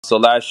So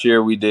last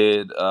year we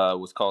did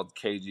what's called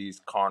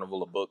KG's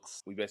Carnival of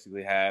Books. We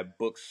basically had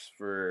books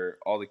for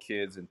all the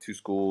kids in two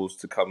schools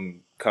to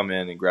come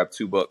in and grab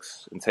two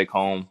books and take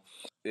home.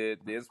 The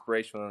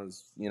inspiration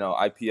was,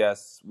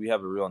 IPS. We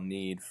have a real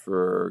need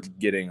for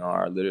getting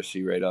our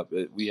literacy rate up.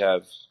 We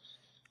have,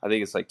 I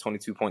think it's like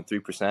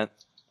 22.3%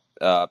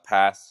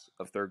 pass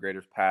of third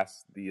graders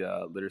pass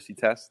the literacy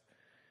test.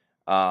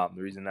 The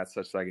reason that's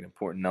such like an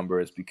important number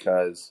is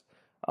because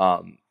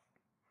um,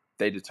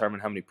 they determine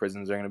how many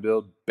prisons they're going to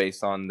build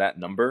based on that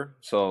number.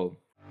 So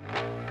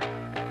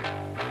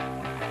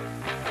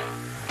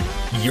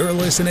you're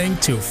listening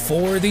to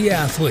For the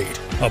Athlete,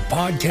 a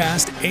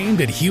podcast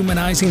aimed at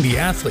humanizing the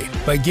athlete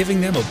by giving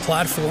them a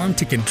platform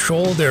to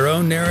control their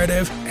own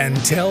narrative and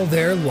tell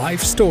their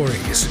life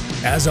stories.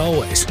 As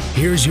always,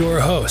 here's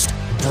your host,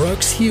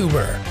 Brooks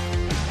Huber.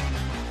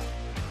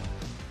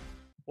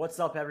 What's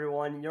up,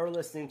 everyone? You're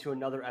listening to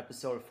another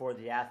episode of For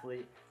the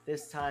Athlete.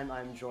 This time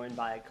I'm joined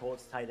by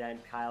Colts tight end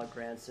Kylen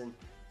Granson.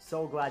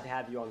 So glad to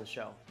have you on the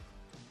show.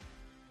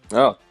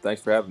 Oh,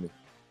 thanks for having me.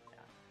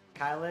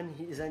 Kylen,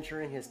 he's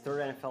entering his third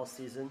NFL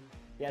season.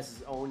 He has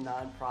his own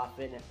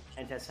nonprofit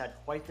and has had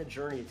quite the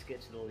journey to get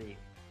to the league.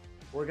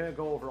 We're going to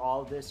go over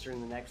all of this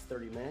during the next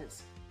 30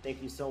 minutes.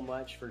 Thank you so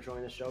much for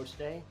joining the show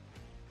today.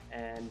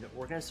 And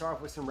we're going to start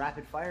off with some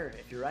rapid fire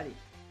if you're ready.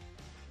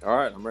 All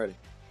right, I'm ready.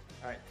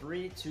 All right,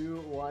 3,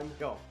 2, 1,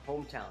 go.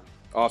 Hometown.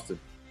 Austin.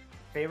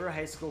 Favorite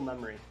high school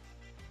memory.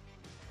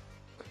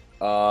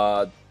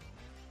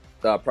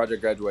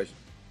 Project graduation.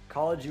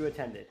 College you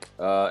attended.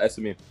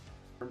 SMU.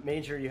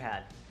 Major you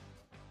had.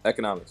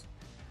 Economics.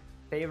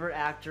 Favorite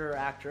actor or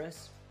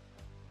actress.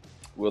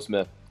 Will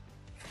Smith.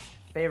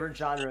 Favorite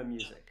genre of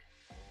music.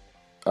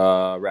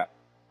 Rap.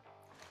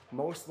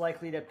 Most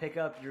likely to pick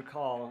up your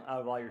call out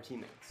of all your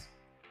teammates.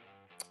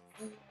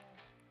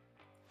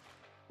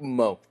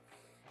 Mo.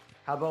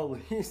 How about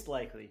least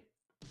likely?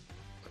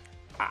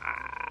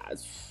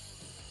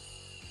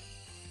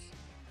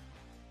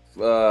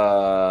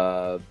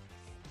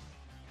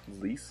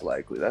 Least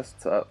likely. That's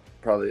tough.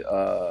 Probably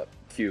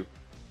Q.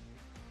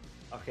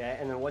 Okay,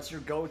 and then what's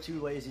your go-to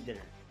lazy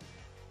dinner?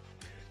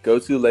 Go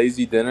to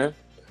lazy dinner.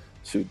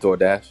 Shoot,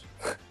 DoorDash.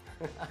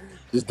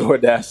 Just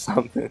DoorDash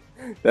something.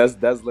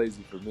 That's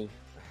lazy for me.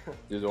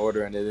 Just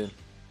ordering it in.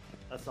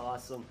 That's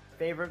awesome.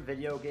 Favorite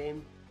video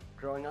game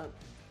growing up?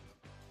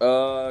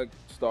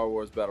 Star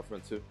Wars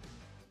Battlefront 2.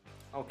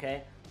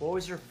 Okay. What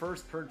was your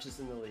first purchase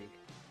in the league?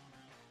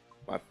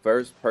 My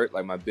first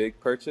my big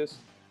purchase.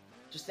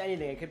 Just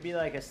anything. It could be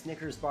like a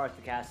Snickers bar at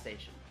the gas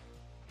station.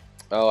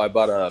 Oh, I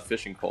bought a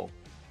fishing pole.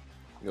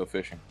 Go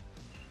fishing.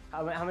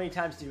 How many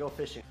times do you go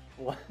fishing?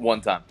 One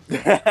time.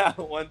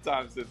 One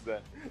time since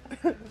then.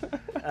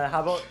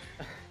 How about?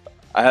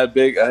 I had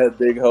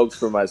big hopes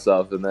for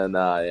myself, and then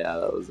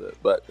that was it.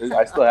 But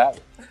I still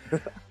have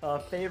it.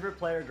 Favorite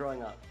player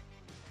growing up?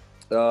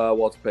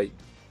 Walter Payton.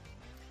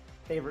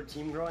 Favorite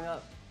team growing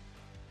up?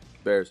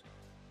 Bears.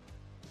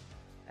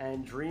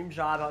 And dream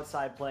job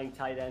outside playing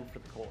tight end for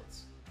the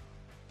Colts?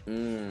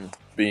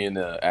 Being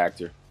an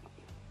actor.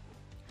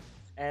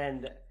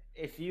 And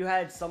if you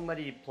had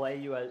somebody play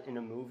you in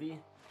a movie,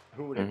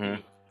 who would it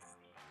be?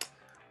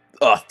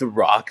 The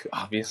Rock,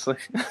 obviously.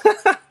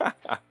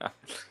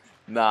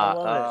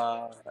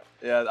 Nah.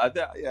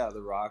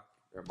 The Rock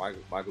or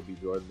Michael B.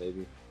 Jordan,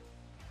 maybe.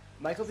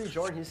 Michael B.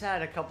 Jordan, he's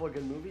had a couple of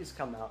good movies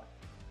come out.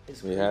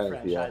 His Creed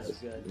franchise is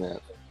good. Yeah.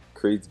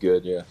 Creed's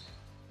good, yeah.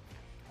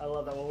 I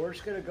love that. Well, we're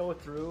just gonna go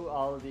through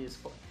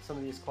some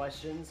of these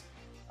questions.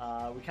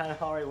 We kind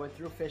of already went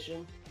through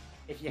fishing.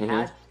 If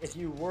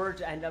you were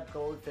to end up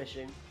going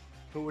fishing,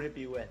 who would it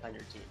be with on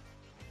your team?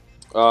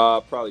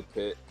 Probably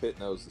Pitt. Pitt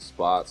knows the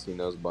spots. He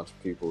knows a bunch of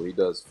people. He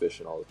does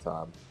fishing all the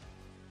time.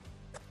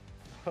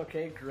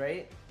 Okay,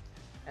 great.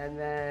 And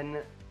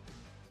then,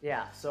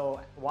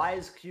 so why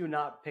is Q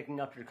not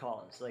picking up your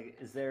calls? Like,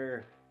 is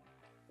there,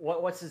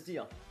 what's his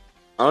deal?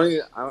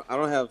 I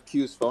don't have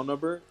Q's phone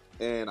number,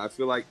 and I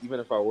feel like even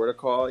if I were to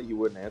call, he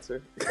wouldn't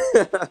answer.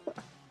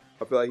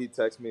 I feel like he'd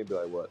text me and be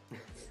like, "What?"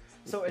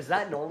 So is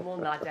that normal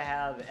not to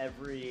have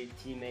every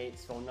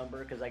teammate's phone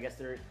number? Because I guess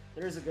there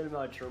is a good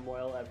amount of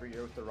turmoil every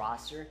year with the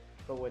roster.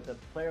 But with a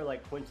player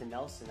like Quentin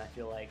Nelson, I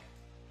feel like,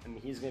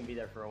 he's going to be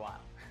there for a while.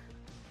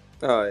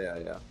 Oh,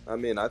 yeah. I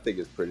think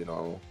it's pretty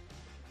normal.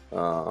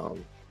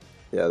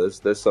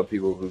 There's some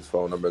people whose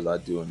phone numbers I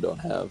do and don't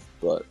have.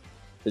 But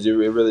it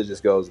really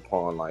just goes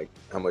upon, like,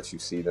 how much you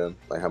see them,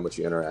 like, how much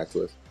you interact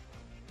with.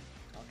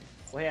 Okay.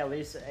 Well, hey, at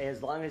least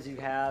as long as you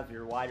have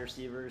your wide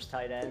receivers,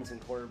 tight ends,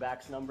 and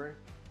quarterbacks number,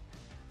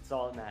 that's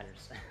all that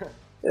matters.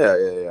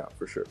 Yeah,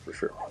 for sure.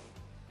 All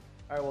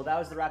right, well, that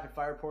was the rapid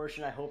fire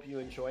portion. I hope you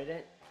enjoyed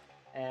it.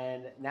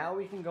 And now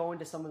we can go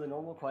into some of the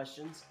normal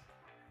questions.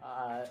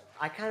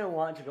 I kind of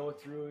want to go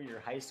through your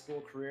high school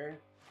career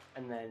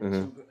and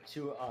then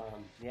to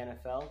the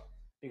NFL,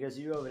 because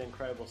you have an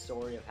incredible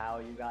story of how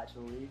you got to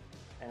the league,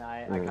 and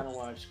I kind of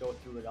want to just go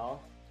through it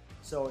all.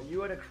 So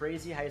you had a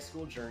crazy high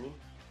school journey,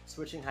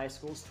 switching high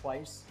schools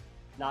twice,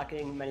 not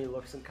getting many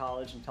looks in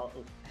college until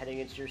heading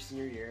into your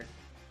senior year.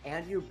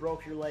 and you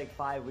broke your leg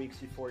 5 weeks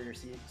before your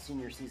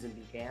senior season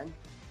began.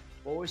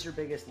 What was your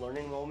biggest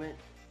learning moment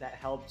that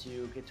helped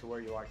you get to where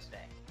you are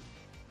today?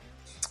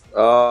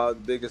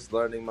 Biggest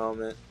learning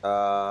moment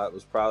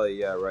was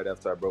probably right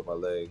after I broke my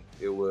leg.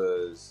 It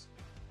was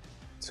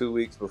 2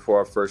 weeks before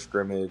our first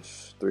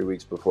scrimmage, 3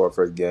 weeks before our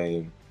first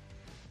game,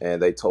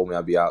 and they told me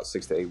I'd be out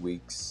 6 to 8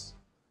 weeks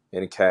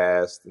in a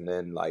cast, and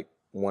then like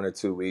 1 or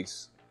 2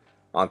 weeks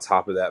on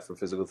top of that for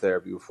physical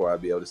therapy before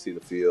I'd be able to see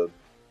the field.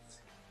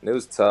 And it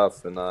was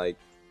tough, and like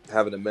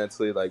having to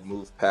mentally like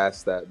move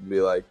past that and be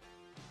like,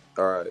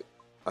 all right,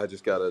 I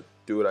just gotta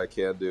do what I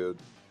can do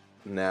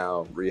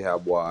now,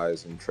 rehab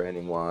wise and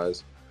training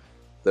wise,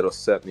 that'll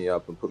set me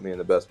up and put me in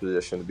the best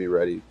position to be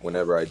ready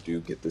whenever I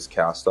do get this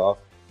cast off.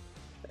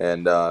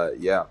 And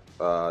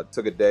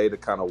took a day to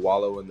kind of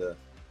wallow in the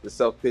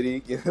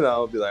self-pity, be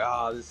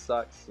like, this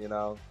sucks,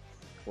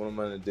 what am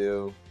I gonna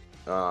do?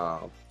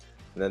 And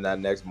then that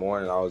next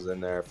morning I was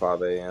in there at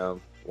 5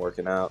 a.m.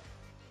 working out,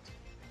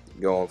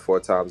 going 4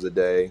 times a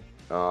day.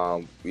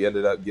 We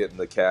ended up getting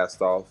the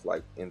cast off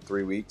like in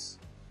 3 weeks,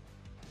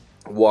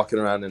 walking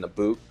around in a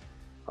boot.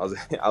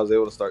 I was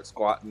able to start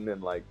squatting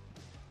and like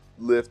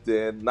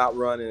lifting, not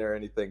running or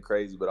anything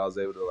crazy, but I was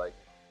able to like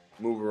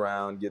move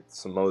around, get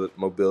some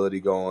mobility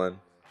going,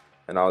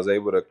 and I was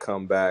able to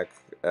come back.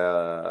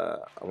 I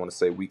want to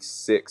say week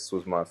 6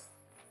 was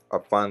I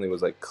finally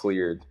was like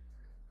cleared,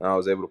 and I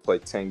was able to play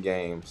 10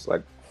 games.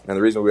 Like, and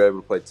the reason we were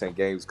able to play 10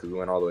 games because we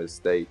went all the way to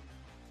state,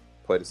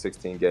 played a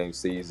 16-game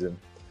season,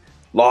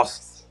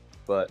 lost,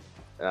 but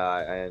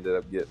I ended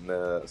up getting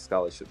a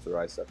scholarship to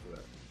Rice after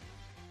that.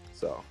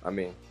 So I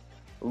mean,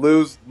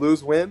 lose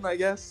win, I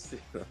guess.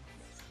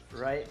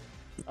 Right.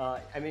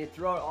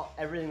 Throughout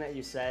everything that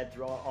you said,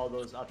 throughout all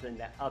those ups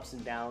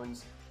and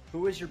downs, who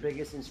was your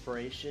biggest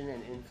inspiration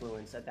and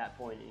influence at that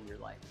point in your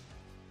life?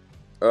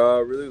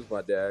 Really was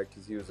my dad,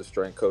 because he was a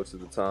strength coach at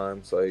the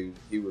time. So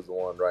he was the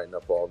one writing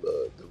up all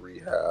the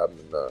rehab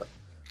and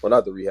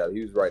not the rehab.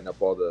 He was writing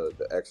up all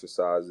the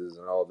exercises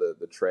and all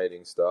the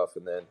training stuff.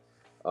 And then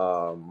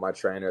my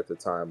trainer at the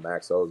time,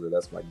 Max Ozer,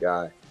 that's my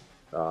guy.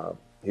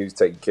 He was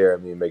taking care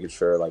of me and making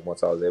sure, like,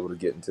 once I was able to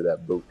get into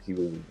that boot, he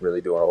was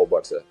really doing a whole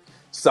bunch of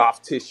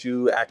soft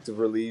tissue, active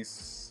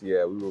release.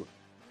 Yeah,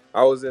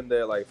 I was in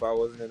there, like, if I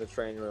wasn't in the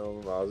training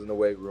room, I was in the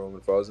weight room.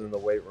 If I wasn't in the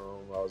weight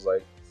room, I was,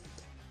 like,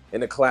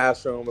 in the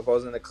classroom. If I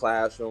was in the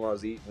classroom, I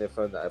was eating. If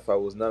I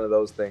was none of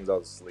those things, I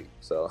was asleep.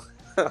 So,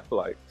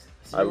 like,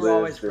 so you were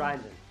always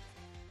grinding.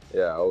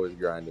 Yeah, always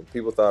grinding.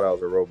 People thought I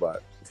was a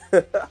robot.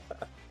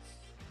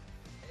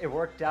 It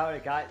worked out.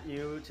 It got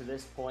you to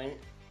this point.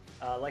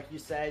 Like you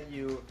said,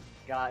 you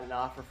got an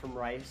offer from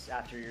Rice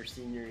after your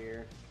senior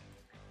year.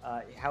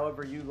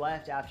 However, you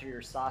left after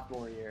your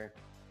sophomore year.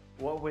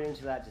 What went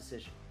into that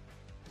decision?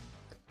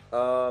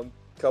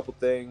 Couple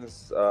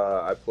things.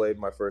 I played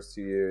my first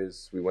 2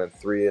 years. We went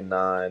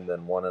 3-9,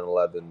 then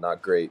 1-11.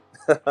 Not great.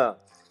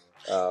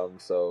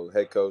 So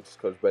head coach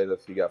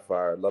Bailiff, he got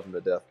fired. Love him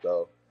to death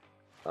though.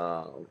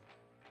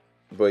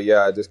 But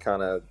yeah, I just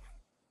kind of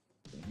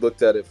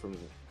looked at it from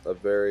a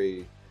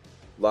very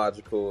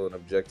logical and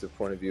objective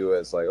point of view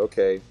as like,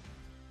 okay,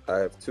 I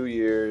have 2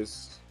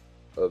 years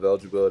of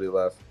eligibility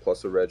left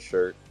plus a red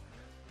shirt.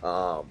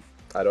 I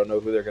don't know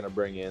who they're going to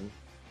bring in,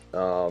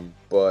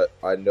 but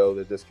I know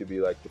that this could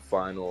be like the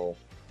final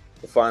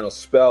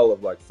spell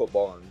of like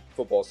football, and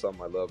football is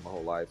something I love my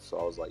whole life. So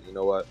I was like, you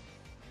know what,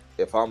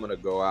 if I'm going to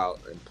go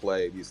out and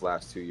play these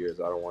last 2 years,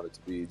 I don't want it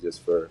to be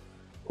just for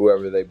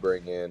whoever they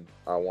bring in.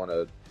 I want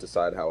to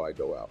decide how I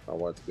go out. I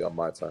want it to be on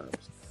my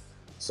terms.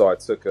 So I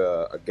took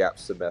a gap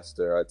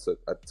semester. I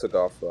took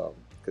off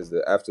because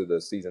after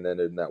the season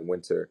ended in that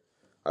winter,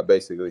 I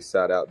basically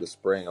sat out the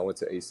spring. I went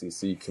to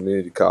ACC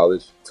Community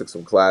College, took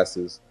some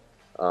classes,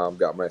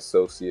 got my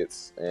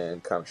associates,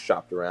 and kind of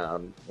shopped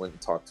around. Went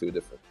and talked to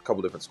a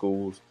couple different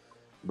schools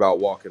about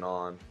walking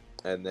on,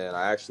 and then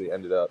I actually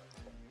ended up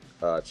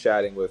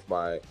chatting with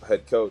my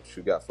head coach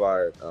who got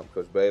fired,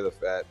 Coach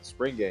Bailiff, at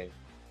spring game.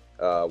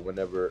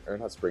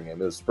 Not spring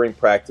game. It was spring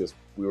practice.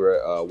 We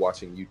were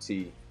watching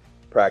UT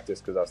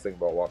practice because I was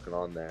thinking about walking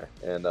on there,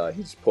 and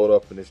he just pulled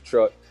up in his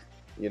truck,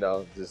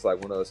 just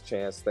like one of those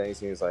chance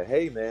things. And he was like,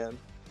 "Hey man,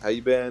 how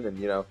you been?"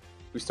 And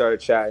we started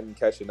chatting,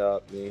 catching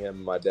up, me, him,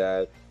 and my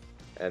dad.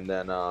 And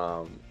then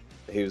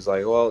he was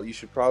like, "Well, you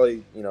should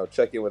probably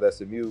check in with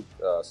SMU.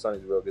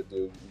 Sonny's a real good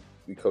dude.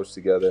 We coached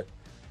together.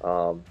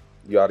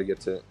 You ought to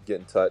get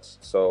in touch."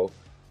 So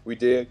we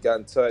did, got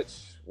in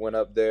touch, went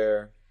up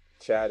there,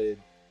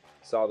 chatted,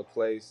 saw the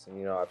place,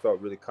 and I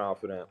felt really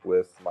confident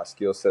with my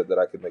skill set that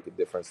I could make a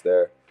difference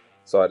there.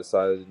 So I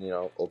decided,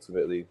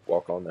 ultimately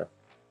walk on there.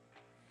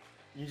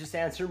 You just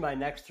answered my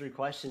next 3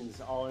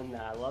 questions all in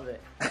that. I love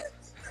it.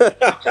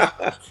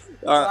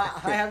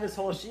 I have this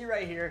whole sheet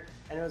right here,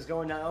 and it was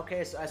going down.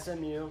 Okay, so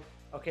SMU.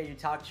 Okay, you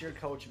talked to your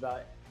coach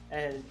about it,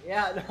 and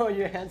yeah, no,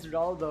 you answered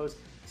all of those.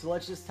 So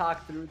let's just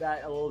talk through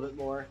that a little bit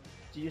more.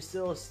 Do you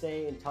still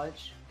stay in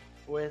touch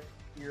with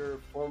your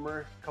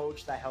former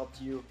coach that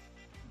helped you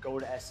go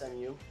to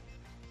SMU?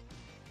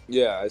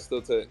 Yeah, I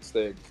still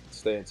stay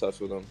in touch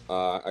with him.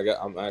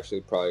 I'm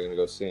actually probably gonna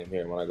go see him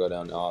here when I go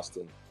down to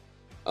Austin.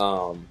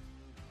 Um,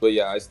 but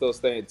yeah, I still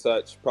stay in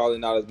touch. Probably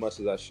not as much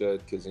as I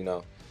should because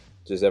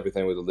just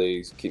everything with the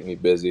leagues keep me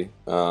busy.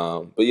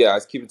 But yeah, I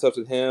keep in touch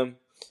with him.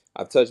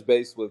 I've touched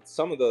base with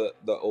some of the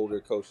older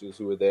coaches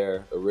who were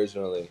there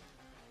originally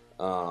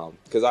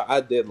because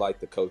I did like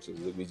the coaches.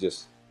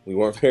 We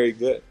weren't very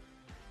good.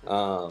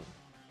 Um,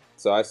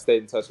 so I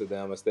stayed in touch with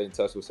them. I stayed in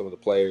touch with some of the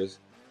players.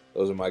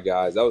 Those are my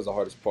guys. That was the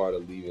hardest part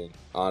of leaving.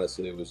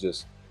 Honestly, it was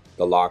just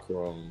the locker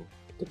room,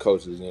 the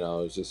coaches.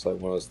 It's just like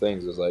one of those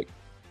things. It's like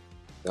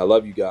I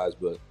love you guys,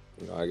 but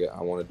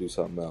I want to do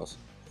something else.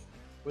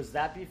 Was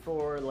that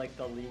before like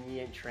the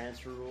lenient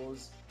transfer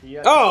rules?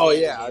 Oh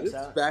yeah, this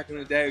is back in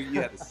the day when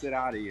you had to sit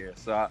out of here.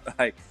 So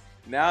like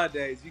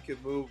nowadays you can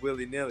move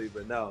willy nilly,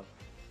 but no.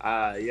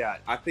 Yeah,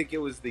 I think it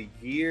was the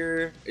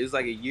year. It was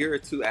like a year or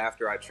two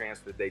after I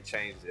transferred, they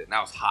changed it, and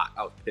I was hot.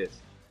 I was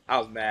pissed. I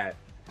was mad.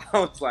 I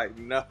was like,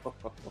 no.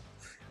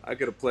 I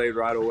could have played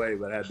right away,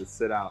 but I had to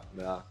sit out.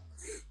 Nah.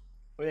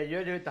 Well, yeah, you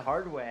had to do it the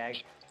hard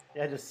way.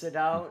 You had to sit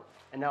out,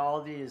 and now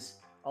all these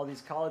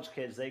college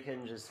kids, they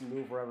can just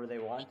move wherever they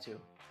want to.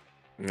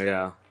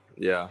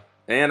 Yeah.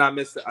 And I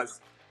missed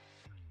out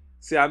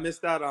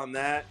on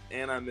that,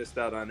 and I missed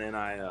out on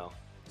NIL.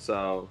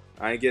 So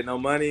I ain't getting no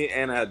money,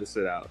 and I had to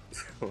sit out.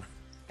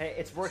 Hey,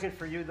 it's working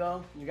for you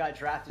though. You got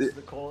drafted to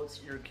the Colts.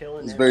 You're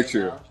killing it's it very right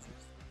true. now.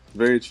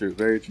 Very true.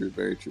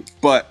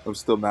 But I'm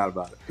still mad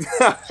about it.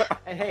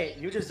 And hey,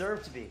 you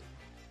deserve to be.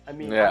 I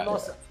mean, yeah.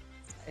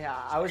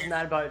 I was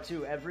mad about it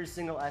too. Every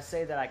single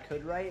essay that I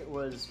could write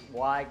was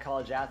why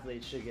college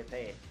athletes should get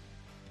paid.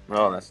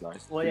 Oh, that's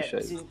nice. Well, yeah.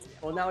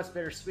 Now it's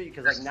bittersweet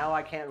because like now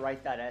I can't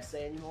write that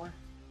essay anymore.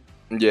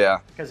 Yeah.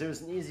 Because it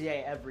was an easy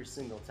A every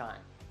single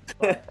time.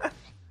 But,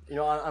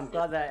 I'm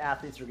glad that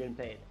athletes are getting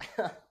paid.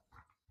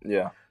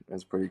 Yeah,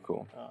 that's pretty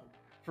cool.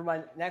 For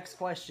my next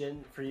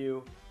question for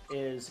you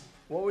is,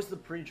 what was the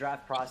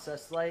pre-draft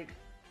process like,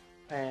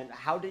 and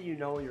how did you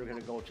know you were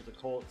going to go to the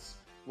Colts?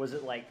 Was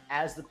it like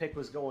as the pick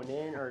was going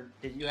in, or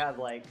did you have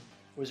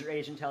was your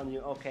agent telling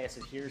you, okay,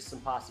 so here's some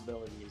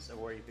possibilities of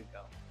where you could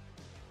go?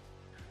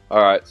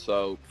 All right,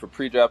 so for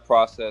pre-draft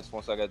process,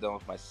 once I got done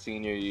with my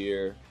senior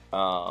year,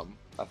 I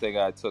think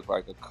I took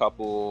like a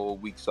couple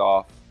weeks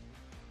off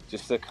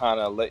just to kind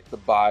of let the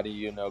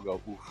body, go,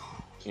 oof,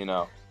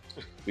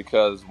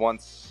 because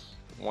once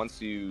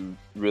you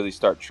really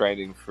start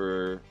training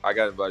I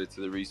got invited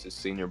to the Reese's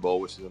Senior Bowl,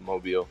 which is in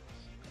Mobile.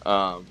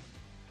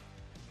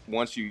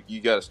 Once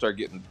you got to start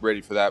getting ready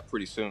for that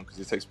pretty soon because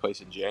it takes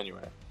place in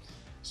January.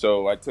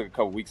 So I took a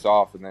couple weeks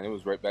off, and then it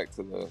was right back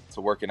to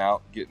working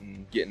out,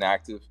 getting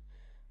active.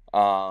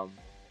 Got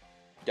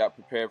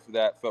prepared for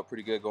that, felt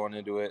pretty good going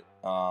into it.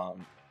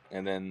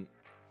 And then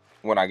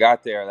when I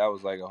got there, that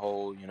was like a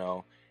whole,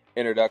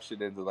 introduction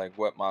into like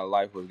what my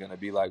life was going to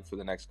be like for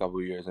the next couple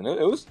of years. And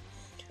it was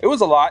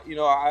a lot.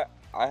 I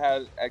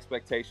had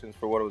expectations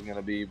for what it was going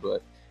to be,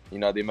 but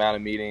the amount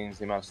of meetings,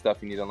 the amount of stuff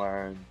you need to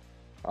learn,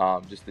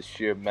 just the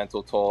sheer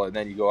mental toll, and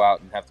then you go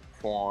out and have to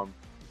perform,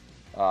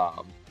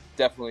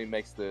 definitely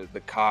makes the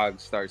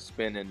cogs start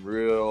spinning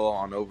real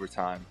on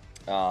overtime.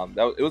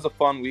 It was a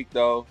fun week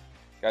though.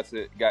 Got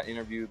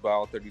interviewed by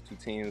all 32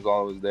 teams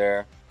while I was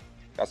there.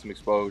 Got some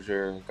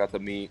exposure. Got to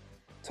meet,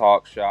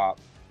 talk, shop.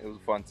 It was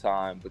a fun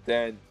time. But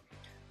then,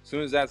 as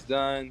soon as that's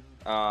done,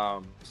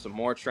 some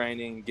more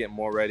training, getting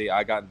more ready.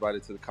 I got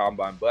invited to the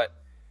combine, but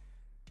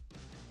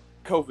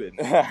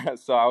COVID.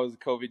 So I was a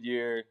COVID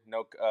year,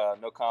 no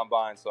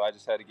combine. So I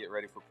just had to get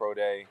ready for pro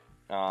day.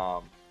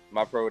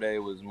 My pro day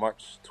was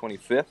March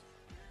 25th.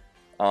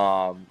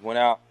 Went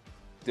out,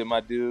 did my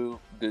deal,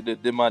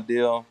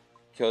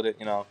 killed it,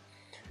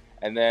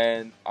 And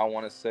then I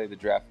want to say the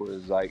draft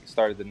was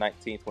started the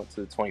 19th, went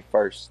to the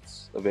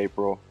 21st of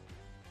April.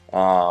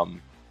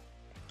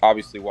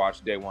 Obviously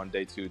watched day 1,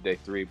 day 2, day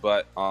 3,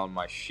 but on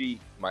my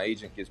sheet, my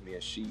agent gives me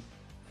a sheet,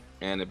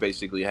 and it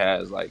basically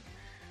has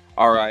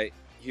all right,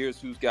 here's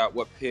who's got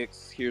what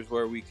picks, here's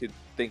where we could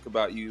think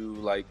about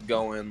you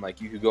going,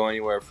 you could go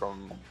anywhere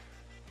from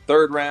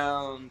 3rd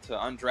round to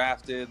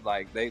undrafted.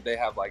 They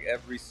have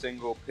every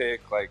single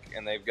pick,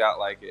 and they've got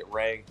it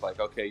ranked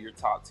okay, your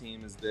top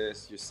team is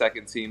this, your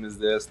second team is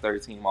this,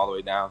 third team all the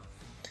way down.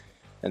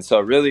 And so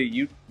really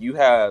you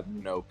have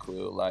no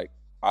clue.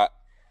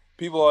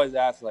 People always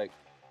ask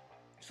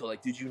so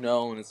did you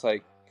know? And it's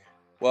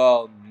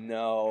well,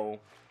 no,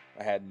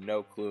 I had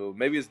no clue.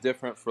 Maybe it's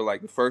different for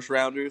the first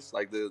rounders,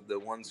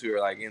 the ones who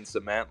are in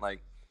cement,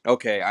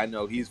 okay, I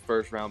know he's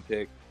first round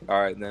pick,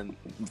 all right, and then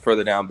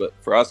further down. But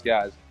for us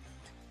guys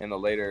in the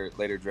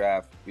later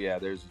draft, you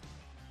have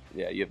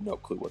no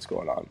clue what's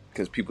going on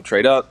because people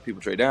trade up,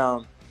 people trade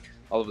down.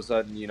 All of a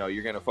sudden, you're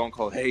getting a phone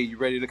call, hey, you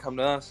ready to come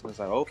to us? And it's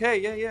okay,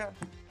 yeah.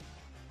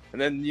 And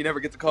then you never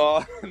get the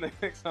call, and they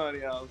pick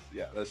somebody else.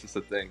 Yeah, that's just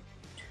a thing.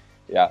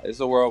 Yeah, it's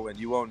a whirlwind.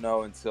 You won't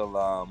know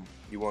until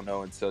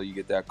you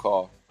get that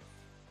call.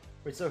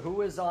 Wait, so who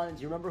was on?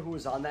 Do you remember who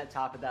was on that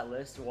top of that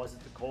list? Was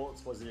it the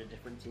Colts? Was it a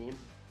different team?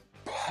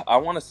 I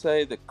want to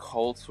say the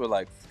Colts were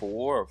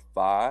 4 or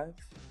 5.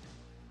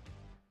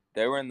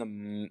 They were in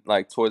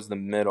the towards the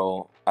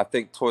middle. I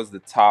think towards the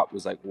top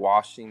was like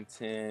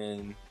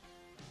Washington,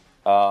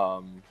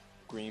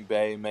 Green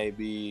Bay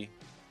maybe.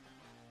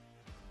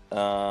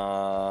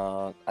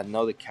 I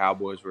know the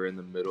Cowboys were in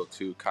the middle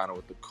too, kind of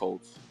with the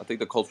Colts. I think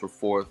the Colts were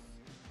 4th,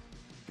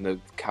 and the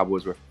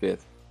Cowboys were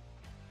 5th.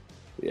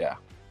 Yeah.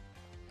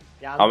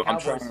 Yeah, I'm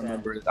trying to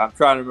remember. I'm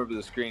trying to remember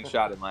the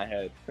screenshot in my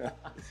head.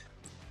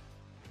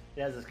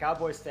 Yeah, as a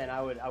Cowboys fan,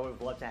 I would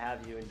love to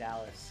have you in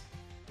Dallas.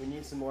 We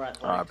need some more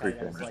athletic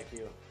tight ends like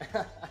you.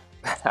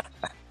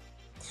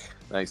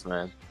 Thanks,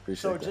 man.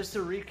 Appreciate that. Just to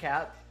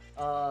recap,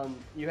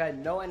 you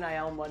had no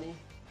NIL money,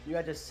 you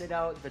had to sit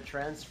out the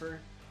transfer,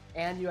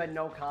 and you had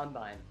no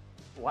combine.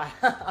 Wow.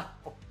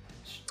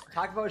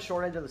 Talk about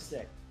short end of the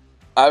stick.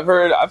 I've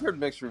heard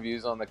mixed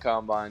reviews on the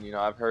combine. You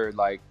know, I've heard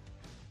like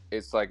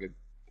it's like a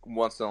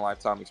once in a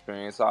lifetime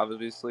experience,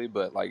 obviously,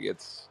 but like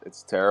it's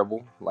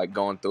terrible. Like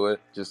going through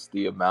it, just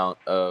the amount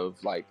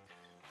of like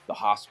the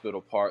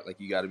hospital part. Like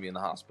you got to be in the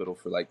hospital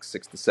for like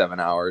 6 to 7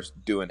 hours,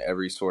 doing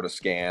every sort of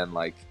scan,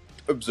 like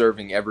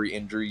observing every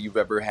injury you've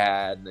ever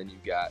had, and then you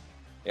got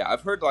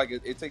I've heard like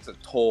it takes a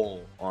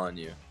toll on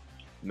you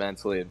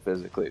mentally and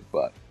physically,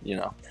 but you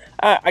know,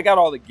 I got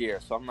all the gear,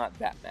 so I'm not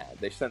that mad.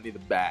 They sent me the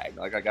bag,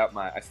 like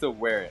I still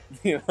wear it,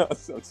 you know,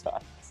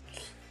 sometimes.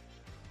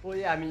 Well,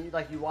 yeah, I mean,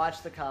 like you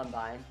watch the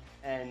combine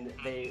and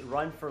they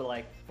run for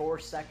like 4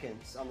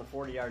 seconds on the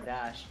 40-yard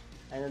dash,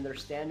 and then they're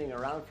standing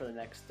around for the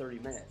next 30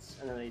 minutes,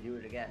 and then they do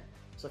it again.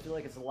 So I feel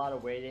like it's a lot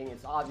of waiting.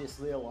 It's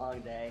obviously a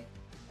long day,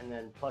 and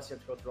then plus you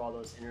have to go through all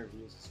those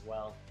interviews as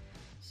well.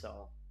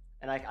 So,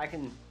 and I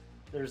can.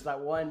 There's that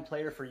one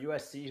player for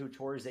USC who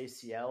tore his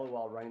ACL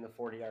while running the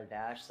 40-yard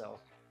dash. So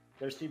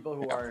there's people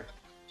who are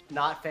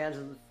not fans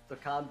of the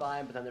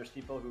combine, but then there's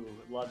people who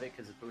love it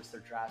because it boosts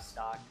their draft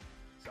stock.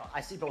 So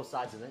I see both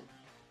sides of it.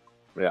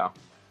 Yeah,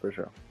 for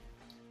sure.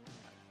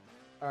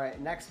 All right,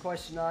 next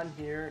question on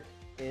here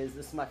is,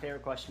 this is my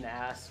favorite question to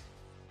ask.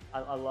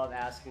 I love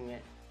asking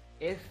it.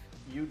 If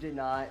you did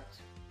not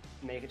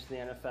make it to the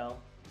NFL,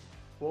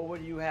 what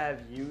would you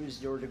have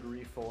used your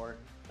degree for,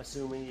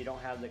 assuming you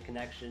don't have the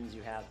connections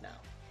you have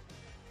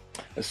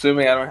now?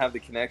 Assuming I don't have the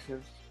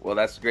connections? Well,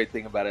 that's the great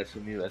thing about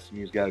SMU.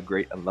 SMU's got a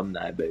great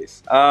alumni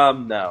base.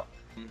 No.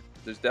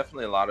 There's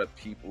definitely a lot of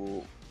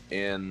people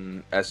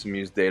in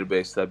SMU's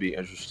database that I'd be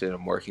interested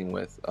in working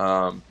with.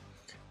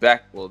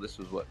 This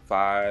was what,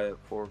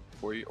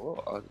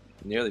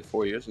 nearly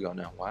 4 years ago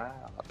now. Wow,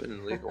 I've been in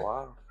the league a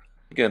while.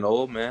 I'm getting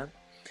old, man.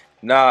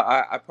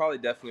 Nah, I probably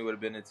definitely would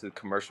have been into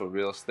commercial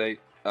real estate.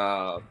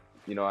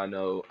 You know, I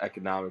know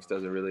economics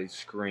doesn't really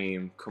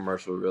scream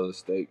commercial real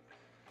estate,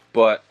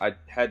 but I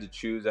had to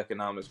choose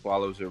economics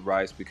while I was at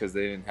Rice because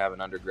they didn't have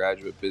an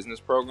undergraduate business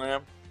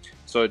program.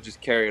 So it just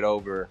carried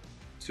over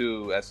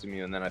to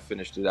SMU, and then I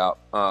finished it out.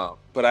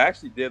 But I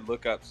actually did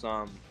look up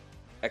some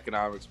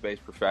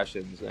economics-based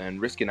professions,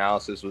 and risk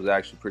analysis was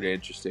actually pretty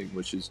interesting,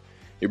 which is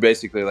you're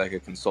basically like a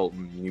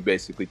consultant, and you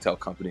basically tell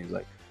companies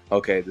like,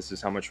 okay, this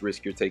is how much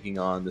risk you're taking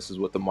on. This is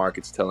what the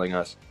market's telling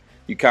us.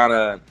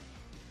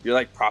 You're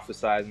like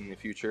prophesizing the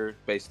future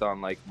based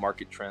on like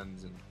market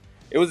trends, and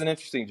it was an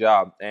interesting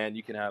job. And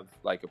you can have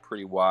like a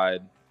pretty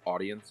wide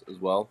audience as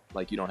well.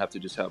 Like you don't have to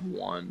just have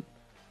one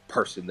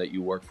person that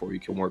you work for. You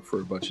can work for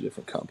a bunch of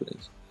different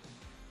companies.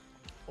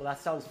 Well, that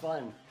sounds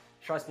fun.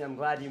 Trust me, I'm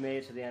glad you made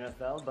it to the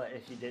NFL, but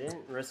if you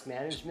didn't, risk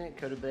management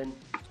could have been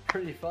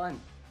pretty fun.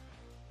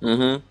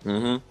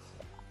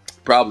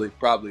 Probably,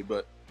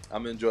 but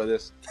I'm gonna enjoy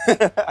this.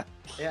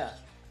 Yeah.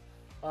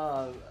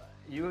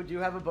 You do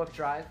have a book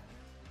drive.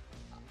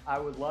 I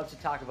would love to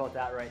talk about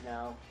that right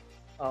now.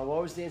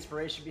 What was the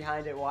inspiration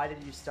behind it? Why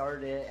did you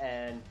start it?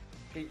 And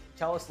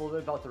tell us a little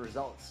bit about the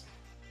results.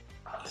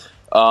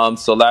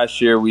 So last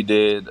year we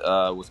did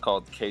what's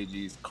called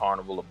KG's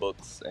Carnival of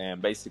Books,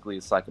 and basically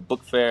it's like a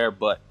book fair,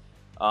 but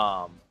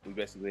we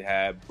basically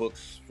had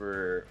books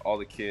for all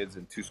the kids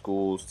in 2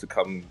 schools to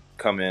come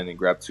in and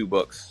grab 2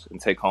 books and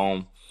take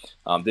home.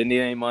 Didn't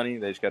need any money;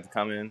 they just got to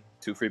come in,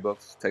 2 free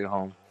books, take it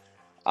home.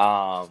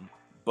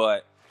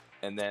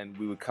 And then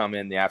we would come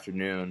in the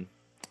afternoon,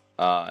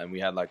 and we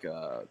had like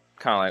a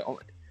kind of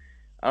like,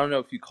 I don't know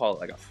if you call it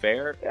like a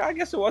fair. Yeah, I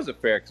guess it was a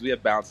fair because we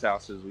had bounce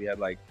houses, we had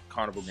like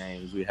carnival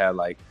games, we had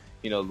like,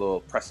 you know,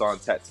 little press-on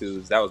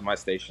tattoos. That was my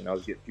station. I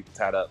was getting people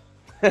tied up.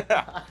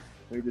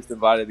 We just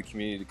invited the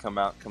community to come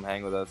out, come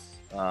hang with us.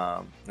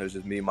 It was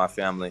just me and my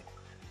family.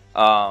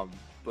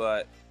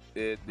 But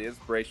the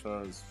inspiration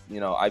was,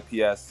 you know,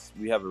 IPS,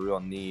 we have a real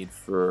need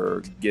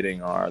for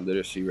getting our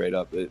literacy rate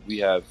up. We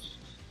have,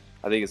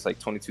 I think it's like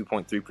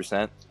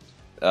 22.3%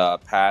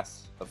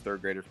 pass of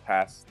 3rd graders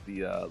pass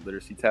the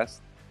literacy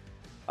test.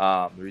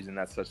 The reason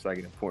that's such like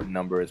an important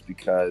number is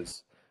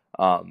because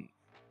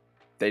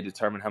they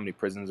determine how many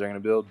prisons they're going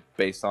to build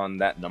based on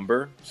that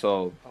number.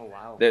 So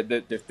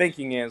their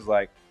thinking is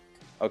like,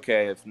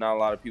 okay, if not a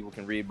lot of people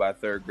can read by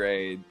 3rd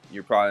grade,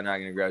 you're probably not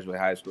going to graduate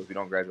high school. If you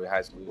don't graduate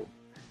high school,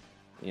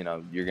 you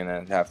know, you're going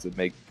to have to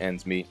make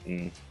ends meet,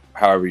 and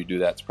however you do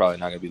that, it's probably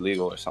not going to be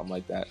legal or something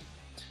like that.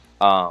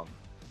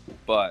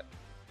 But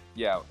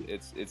yeah,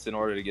 it's in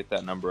order to get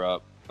that number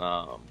up.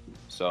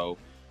 So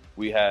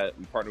we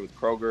partnered with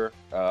Kroger.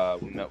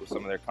 We met with some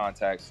of their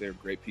contacts. They're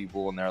great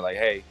people, and they're like,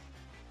 hey,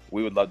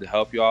 we would love to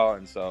help y'all.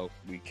 And so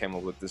we came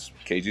up with this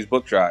KG's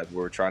book drive.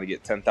 We're trying to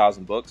get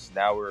 10,000 books.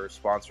 Now we're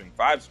sponsoring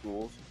 5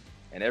 schools,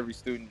 and every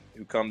student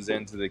who comes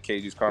into the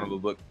KG's Carnival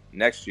book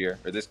next year,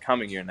 or this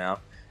coming year now,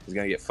 is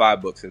going to get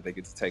 5 books that they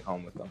get to take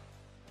home with them.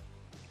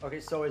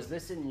 Okay, so is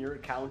this in your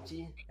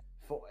county,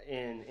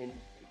 in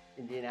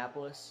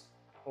Indianapolis?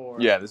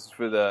 Or yeah, this is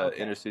for the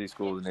inner city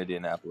schools in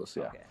Indianapolis.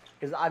 Yeah. Okay,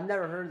 because I've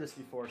never heard this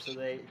before. So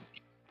they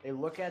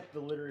look at the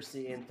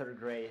literacy in 3rd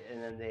grade,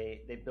 and then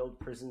they build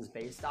prisons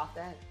based off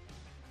that.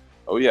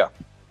 Oh yeah.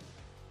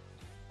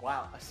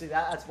 Wow, see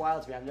that's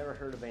wild to me. I've never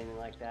heard of anything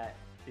like that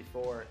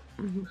before,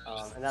 and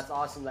that's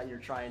awesome that you're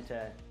trying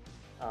to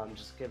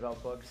just give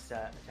out books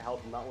to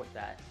help them out with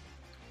that.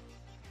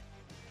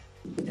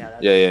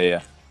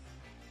 Yeah.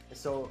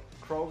 So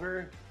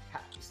Kroger,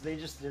 so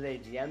did they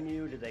DM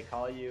you? Did they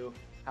call you?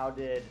 How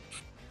did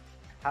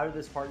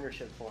this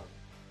partnership form?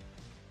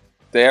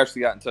 They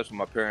actually got in touch with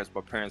my parents. My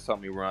parents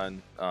helped me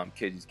run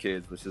KG's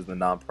Kids, which is the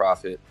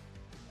nonprofit.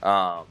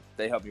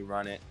 They helped me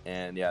run it,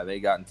 and yeah, they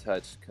got in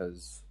touch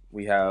because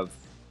we have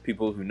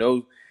people who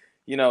know,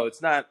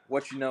 it's not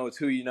what you know, it's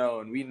who you know,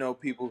 and we know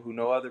people who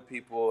know other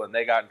people, and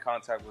they got in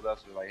contact with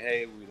us. They're like,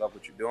 hey, we love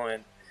what you're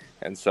doing,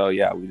 and so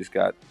yeah, we just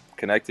got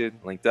connected,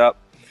 linked up,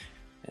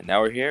 and now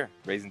we're here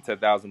raising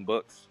 10,000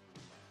 books.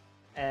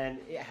 And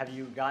have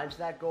you gotten to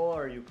that goal?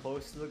 Or are you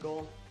close to the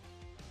goal?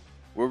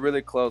 We're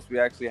really close. We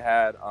actually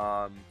had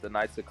the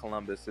Knights of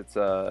Columbus. It's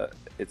a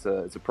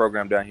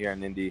program down here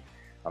in Indy.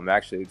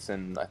 Actually, it's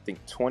in I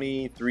think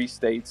 23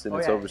 states, and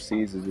it's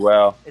overseas as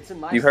well. It's in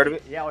my. You heard of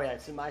it? Yeah,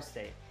 it's in my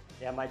state.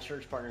 Yeah, my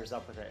church partners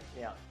up with it.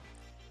 Yeah.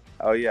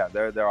 Oh yeah,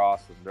 they're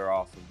awesome. They're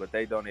awesome. But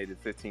they donated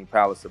 15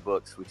 pallets of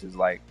books, which is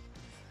like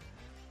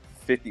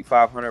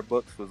 5,500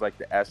 books was like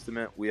the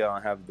estimate. We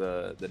don't have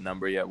the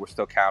number yet. We're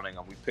still counting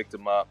them. We picked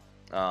them up.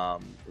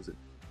 Was it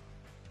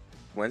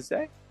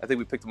Wednesday? I think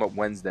we picked them up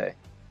Wednesday.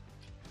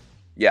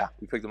 Yeah,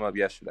 we picked them up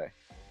yesterday.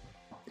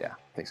 Yeah,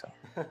 I think so.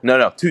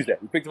 No, Tuesday.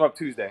 We picked them up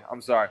Tuesday.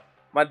 I'm sorry.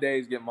 My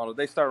days get muddled.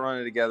 They start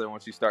running together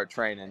once you start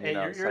training. Hey,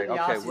 it's you're like, in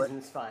the okay, off season,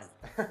 it's fine.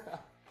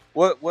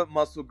 what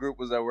muscle group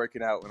was I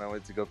working out when I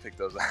went to go pick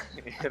those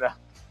up?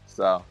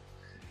 So,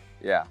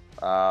 yeah.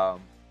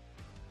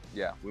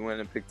 We went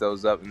and picked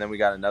those up, and then we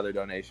got another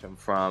donation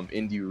from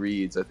Indy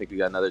Reads. I think we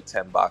got another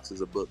 10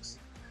 boxes of books.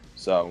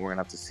 So we're going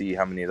to have to see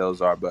how many of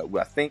those are. But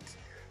I think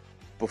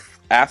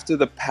after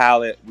the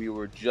pallet, we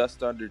were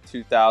just under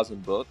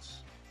 2,000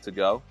 books to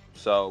go.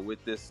 So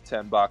with this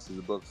 10 boxes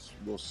of books,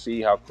 we'll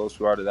see how close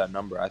we are to that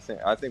number. I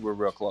think we're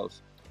real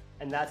close.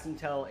 And that's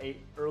until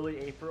early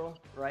April,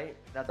 right?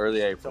 That's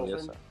early April,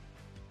 yes, sir.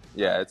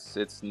 Yeah,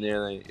 it's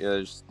nearly,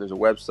 there's a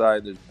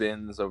website, there's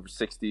bins, over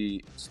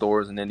 60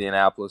 stores in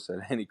Indianapolis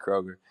at any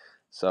Kroger.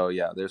 So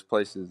yeah, there's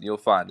places, you'll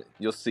find it,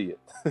 you'll see it.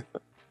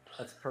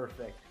 That's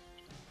perfect.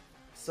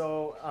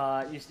 So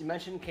you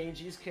mentioned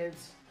KG's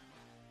Kids.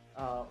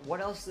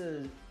 What else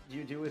do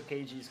you do with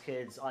KG's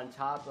Kids on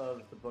top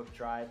of the book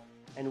drive,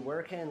 and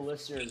where can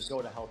listeners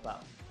go to help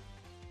out?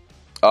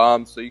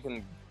 So you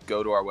can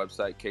go to our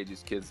website,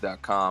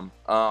 kgskids.com.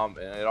 And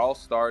it all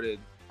started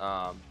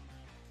kind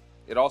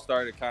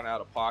of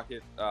out of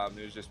pocket.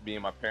 It was just me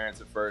and my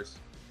parents at first.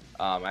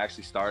 I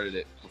actually started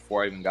it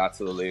before I even got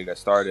to the league. I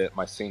started it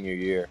my senior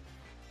year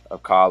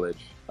of college.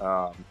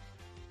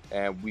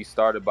 And we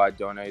started by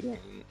donating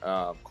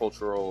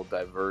cultural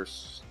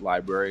diverse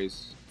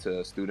libraries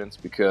to students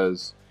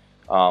because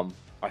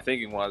my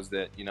thinking was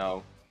that,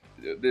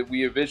 that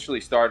we eventually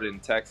started in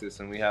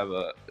Texas, and we have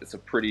it's a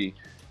pretty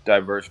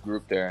diverse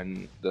group there.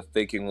 And the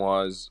thinking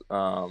was,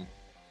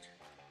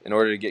 in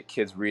order to get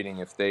kids reading,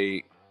 if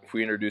we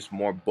introduce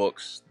more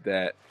books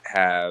that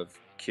have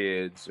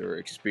kids or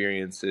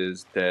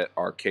experiences that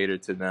are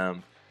catered to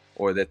them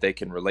or that they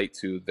can relate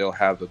to, they'll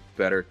have a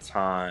better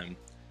time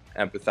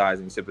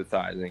empathizing,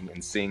 sympathizing,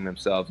 and seeing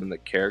themselves in the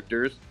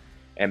characters,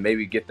 and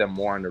maybe get them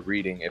more into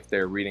reading if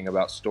they're reading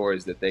about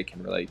stories that they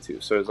can relate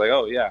to. So it's like,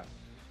 oh yeah,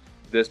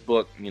 this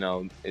book,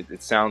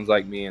 it sounds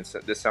like me, and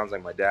this sounds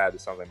like my dad,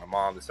 this sounds like my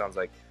mom, this sounds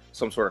like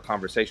some sort of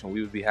conversation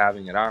we would be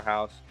having at our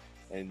house.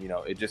 And,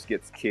 it just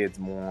gets kids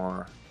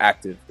more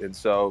active. And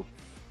so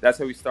that's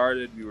how we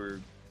started. We were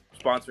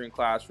sponsoring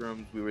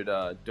classrooms. We would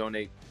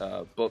donate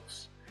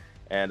books.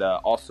 And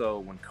also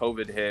when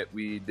COVID hit,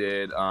 we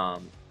did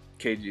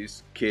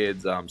KG's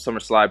Kids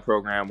summer slide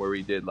program where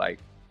we did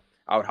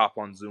I would hop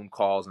on Zoom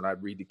calls and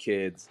I'd read to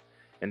kids.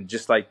 And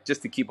just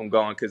to keep them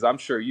going, because I'm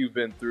sure you've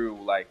been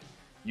through,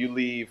 you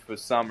leave for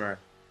summer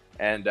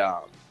and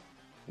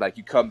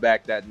you come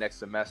back that next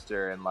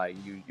semester and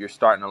you're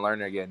starting to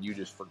learn again. You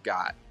just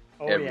forgot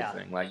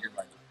everything. Yeah.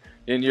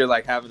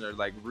 You're having to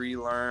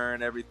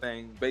relearn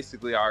everything.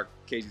 Basically, our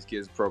KG's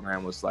Kids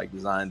program was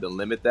designed to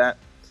limit that,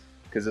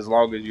 because as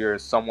long as you're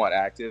somewhat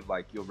active,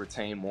 you'll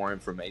retain more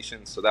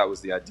information. So that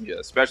was the idea,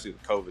 especially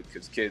with COVID,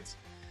 because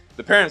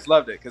the parents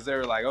loved it, because they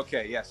were like,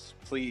 okay, yes,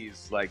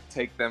 please,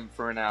 take them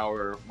for an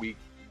hour. We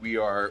we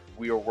are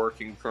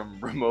working from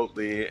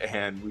remotely,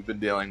 and we've been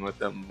dealing with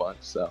them a bunch.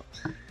 So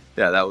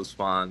yeah, that was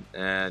fun.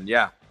 And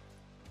yeah,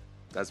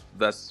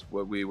 that's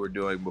what we were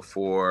doing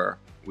before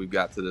we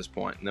got to this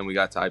point. And then we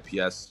got to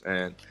IPS,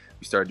 and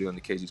we started doing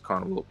the KG's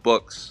Carnival of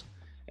Books,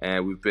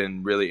 and we've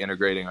been really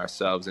integrating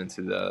ourselves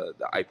into the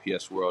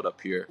IPS world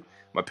up here.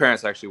 My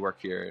parents actually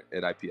work here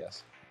at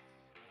IPS.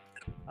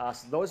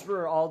 So those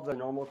were all the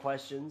normal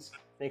questions.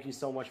 Thank you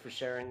so much for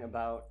sharing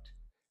about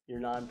your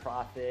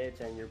nonprofit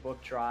and your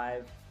book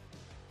drive.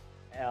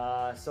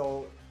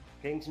 So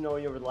getting to know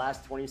you over the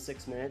last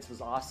 26 minutes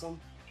was awesome.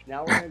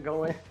 Now we're gonna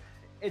go in.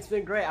 It's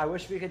been great. I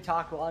wish we could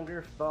talk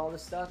longer about all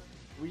this stuff.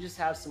 We just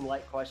have some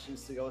light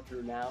questions to go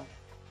through now,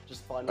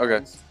 just fun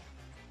ones.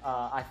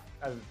 I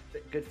have a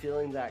good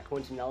feeling that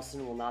Quentin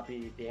Nelson will not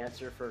be the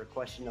answer for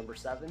question number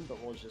 7,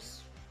 but we'll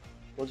just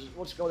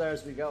go there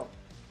as we go.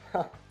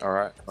 All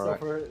right. So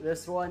for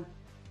this one,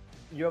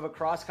 you have a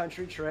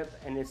cross-country trip,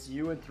 and it's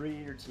you and 3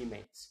 of your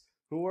teammates.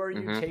 Who are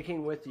you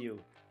taking with you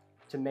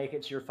to make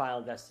it to your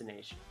final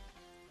destination?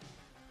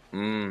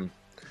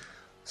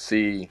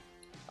 See,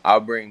 I'll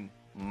bring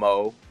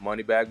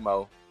Moneybag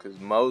Mo, because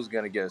Mo's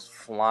gonna get us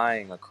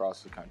flying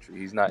across the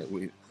country.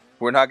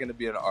 We're not gonna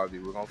be in an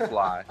RV. We're gonna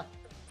fly.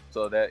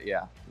 So that,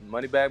 yeah,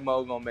 Moneybag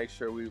Mo gonna make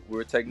sure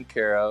we're taken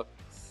care of.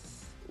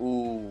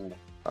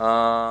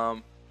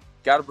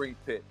 Gotta bring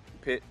Pitt.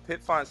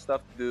 Pitt finds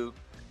stuff to do,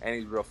 and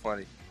he's real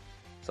funny.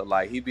 So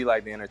like he'd be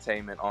like the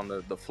entertainment on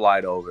the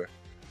flight over.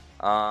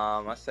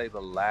 I say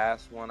the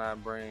last one I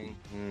bring.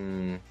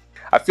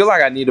 I feel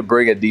like I need to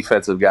bring a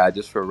defensive guy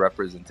just for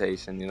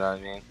representation. You know what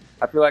I mean?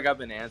 I feel like I've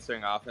been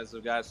answering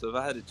offensive guys, so if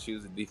I had to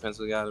choose a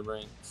defensive guy to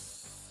bring,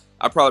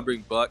 I'd probably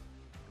bring Buck.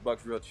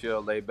 Buck's real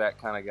chill, laid back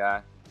kind of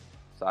guy.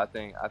 So I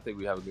think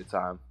we have a good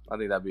time. I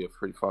think that'd be a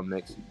pretty fun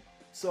mix.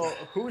 So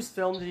whose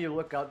film do you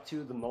look up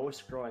to the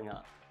most growing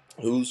up?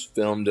 Whose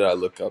film did I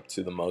look up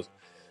to the most?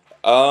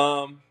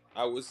 I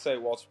would say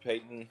Walter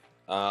Payton.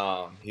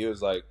 He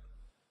was like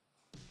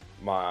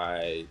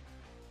my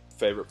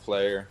favorite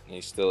player, and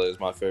he still is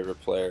my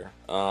favorite player.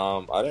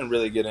 I didn't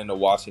really get into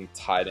watching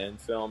tight end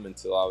film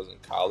until I was in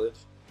college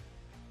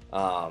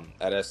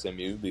at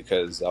SMU,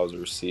 because I was a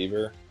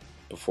receiver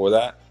before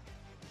that.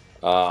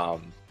 But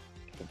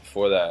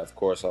before that, of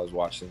course, I was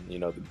watching,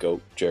 the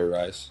GOAT, Jerry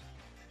Rice.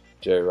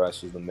 Jerry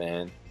Rice was the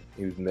man.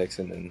 He was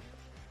mixing and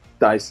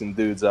dicing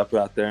dudes up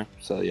out there.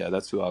 So, yeah,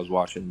 that's who I was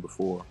watching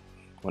before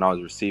when I was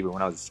a receiver,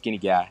 when I was a skinny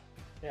guy.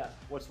 Yeah.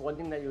 What's one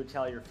thing that you would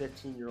tell your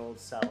 15-year-old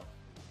self?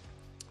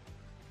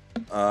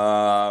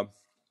 What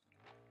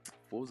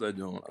was I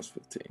doing when I was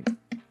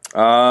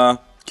 15?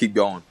 Keep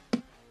going.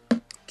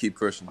 Keep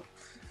pushing.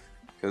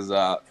 Because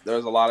there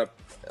was a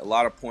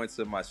lot of points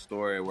in my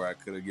story where I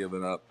could have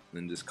given up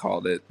and just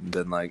called it and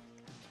been like,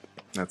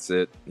 that's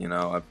it.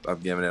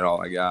 I've given it all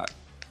I got.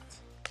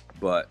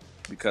 But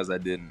because I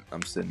didn't,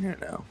 I'm sitting here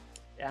now.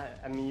 Yeah,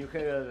 I mean, you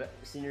could have,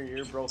 senior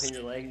year, broken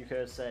your leg. You could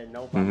have said,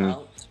 nope, I'm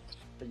out.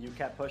 But you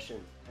kept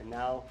pushing. And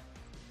now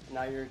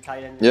you're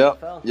tight end in the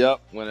NFL.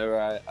 Yep.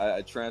 Whenever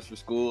I transfer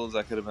schools,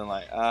 I could have been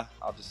like,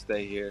 I'll just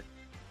stay here.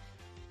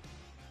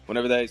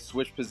 Whenever they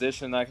switch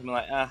position, I can be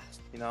like, I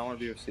want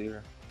to be a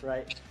receiver.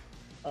 Right.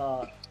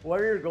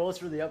 What are your goals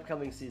for the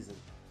upcoming season?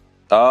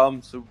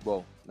 Super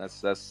Bowl.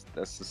 That's the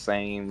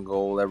same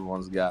goal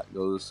everyone's got.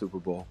 Go to the Super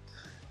Bowl.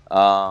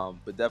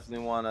 But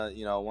definitely want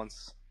to,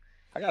 once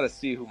I got to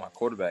see who my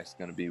quarterback's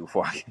going to be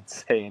before I can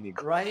say any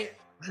goal. Right?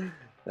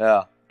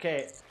 Yeah.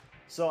 Okay.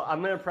 So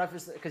I'm going to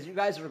preface it because you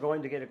guys are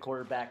going to get a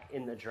quarterback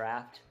in the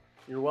draft.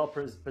 You're well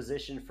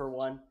positioned for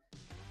one.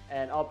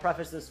 And I'll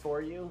preface this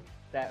for you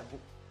that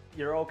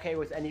you're okay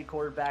with any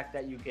quarterback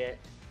that you get.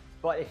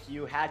 But if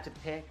you had to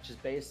pick,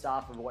 just based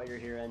off of what you're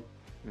hearing,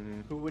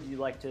 who would you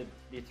like to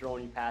be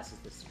throwing you passes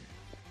this year?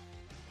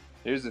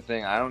 Here's the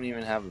thing. I don't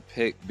even have a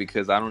pick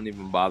because I don't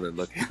even bother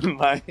looking.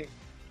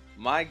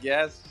 My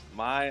guess,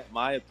 my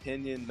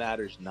opinion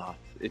matters not.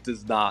 It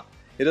does not.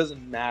 It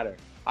doesn't matter.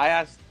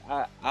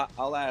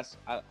 I'll ask.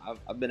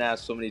 I've been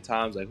asked so many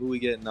times, like, who we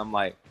get? And I'm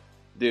like,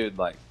 dude,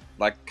 like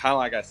kind of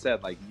like I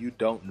said, like, you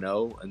don't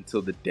know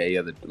until the day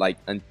of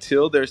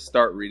until they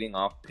start reading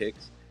off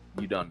picks,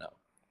 you don't know.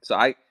 So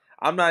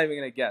I'm not even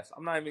going to guess.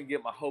 I'm not even going to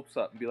get my hopes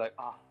up and be like,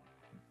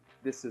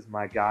 this is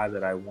my guy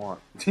that I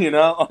want. I'm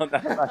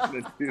not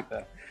going to do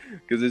that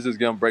because it's just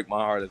going to break my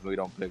heart if we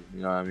don't pick him.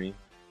 You know what I mean?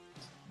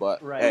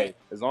 But, Hey,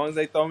 as long as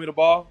they throw me the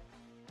ball,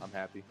 I'm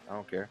happy. I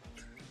don't care.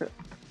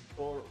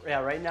 Well, yeah,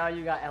 right now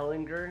you got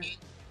Ellinger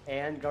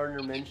and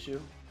Gardner Minshew.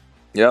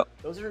 Yep.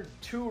 Those are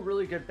two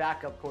really good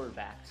backup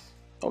quarterbacks.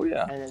 Oh,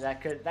 yeah. And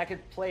that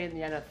could play in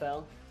the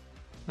NFL.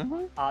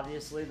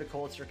 Obviously, the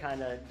Colts are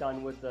kind of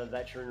done with the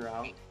veteran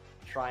route,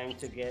 trying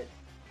to get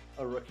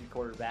a rookie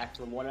quarterback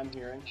from what I'm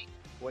hearing,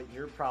 what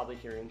you're probably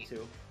hearing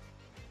too.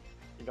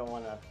 You don't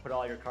want to put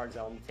all your cards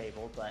on the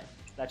table, but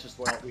that's just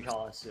what we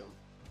all assume.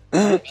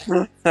 I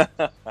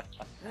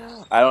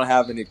don't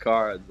have any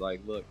cards.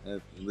 Like, look,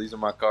 these are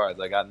my cards.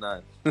 I got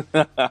none.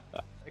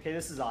 Okay,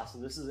 this is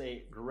awesome. This is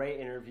a great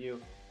interview.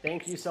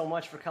 Thank you so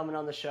much for coming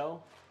on the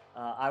show.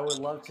 I would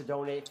love to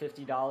donate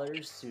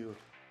 $50 to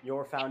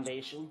your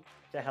foundation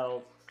to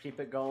help keep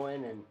it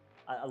going. And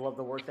I love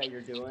the work that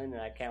you're doing,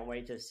 and I can't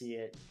wait to see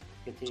it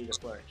continue to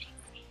flourish.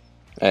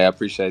 Hey, I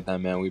appreciate that,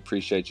 man. We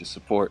appreciate your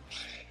support.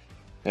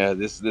 Yeah,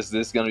 this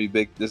is gonna be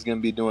big. This is gonna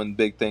be doing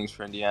big things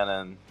for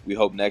Indiana, and we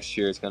hope next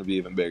year it's gonna be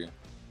even bigger.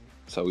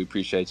 So we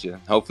appreciate you.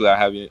 Hopefully,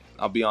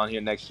 I'll be on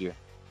here next year.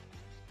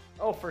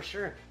 Oh, for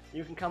sure.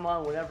 You can come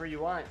on whenever you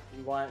want.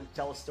 You want to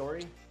tell a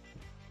story?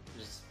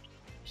 Just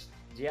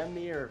DM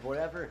me or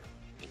whatever.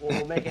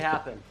 We'll make it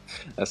happen.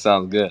 That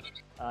sounds good.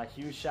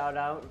 Huge shout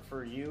out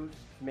for you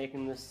for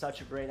making this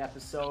such a great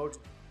episode.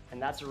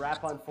 And that's a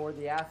wrap on For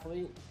the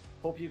Athlete.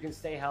 Hope you can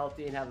stay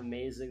healthy and have an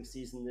amazing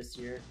season this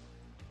year.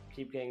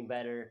 Keep getting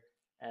better.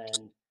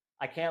 And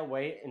I can't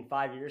wait in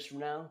 5 years from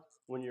now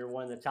when you're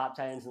one of the top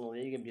tight ends in the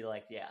league and be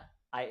like, yeah,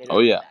 I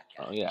interviewed that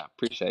guy. Oh yeah.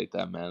 Appreciate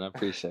that, man. I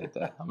appreciate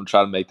that. I'm gonna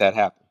try to make that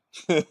happen.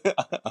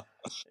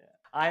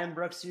 I am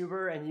Brooks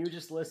Huber, and you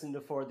just listened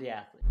to For the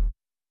Athlete.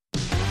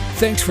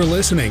 Thanks for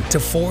listening to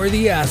For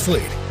the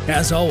Athlete.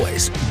 As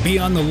always, be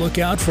on the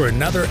lookout for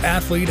another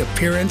athlete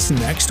appearance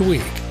next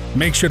week.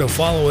 Make sure to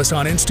follow us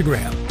on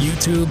Instagram,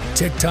 YouTube,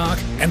 TikTok,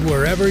 and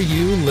wherever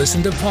you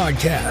listen to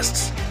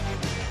podcasts.